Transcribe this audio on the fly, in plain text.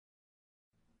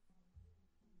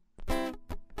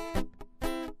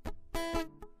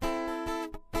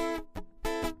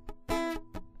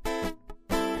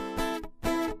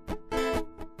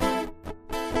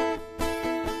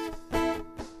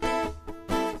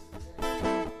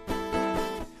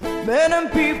Men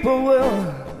and people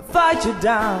will fight you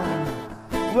down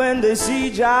when they see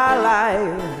your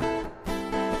life.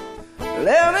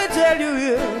 Let me tell you,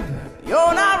 if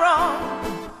you're not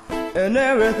wrong and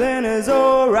everything is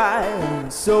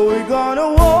alright, so we're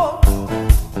gonna walk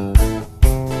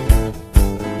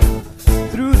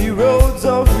through the roads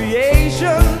of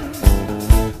creation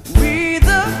with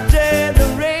the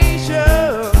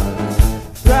generation,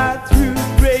 right through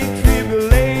great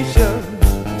tribulation.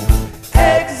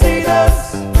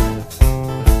 Exodus,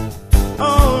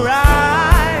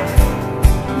 alright,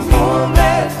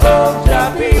 movement of the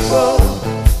people.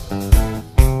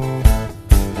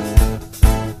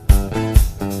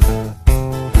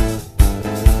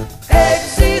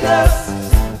 Exodus,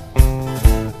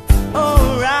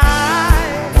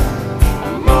 alright,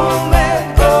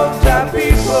 movement of the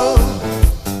people.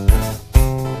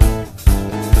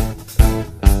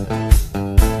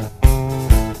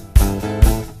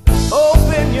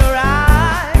 Open your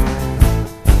eyes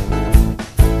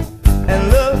and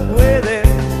look within.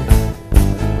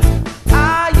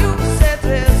 Are you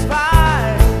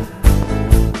satisfied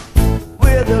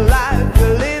with the life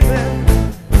you're living?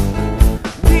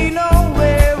 We know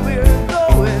where we're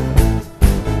going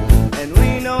and we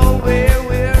know where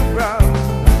we're from.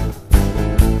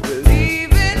 We're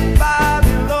leaving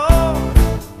Babylon,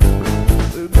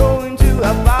 we're going to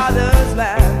our father's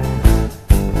land.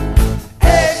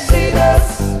 Exodus,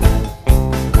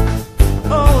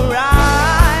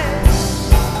 alright,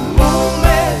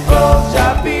 movement of the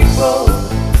people.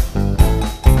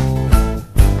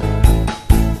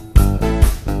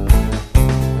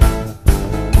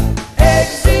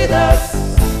 Exodus,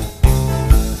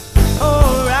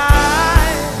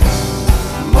 alright,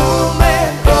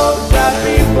 movement of the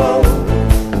people.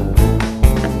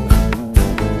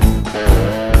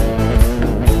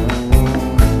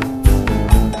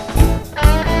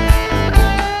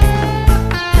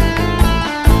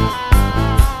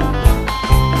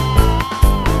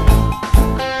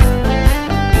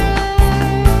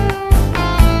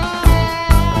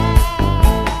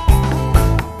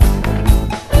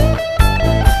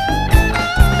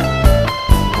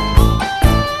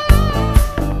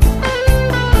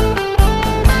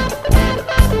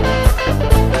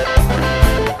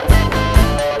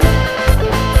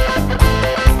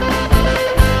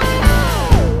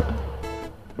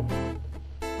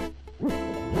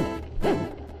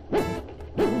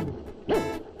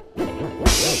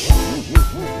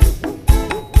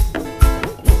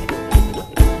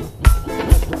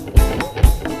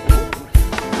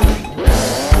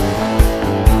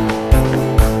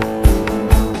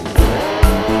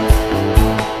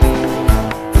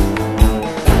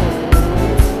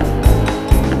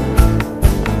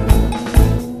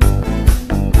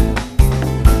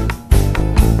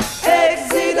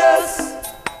 Exodus,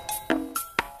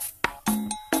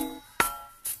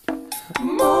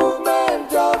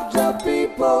 movement of the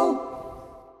people.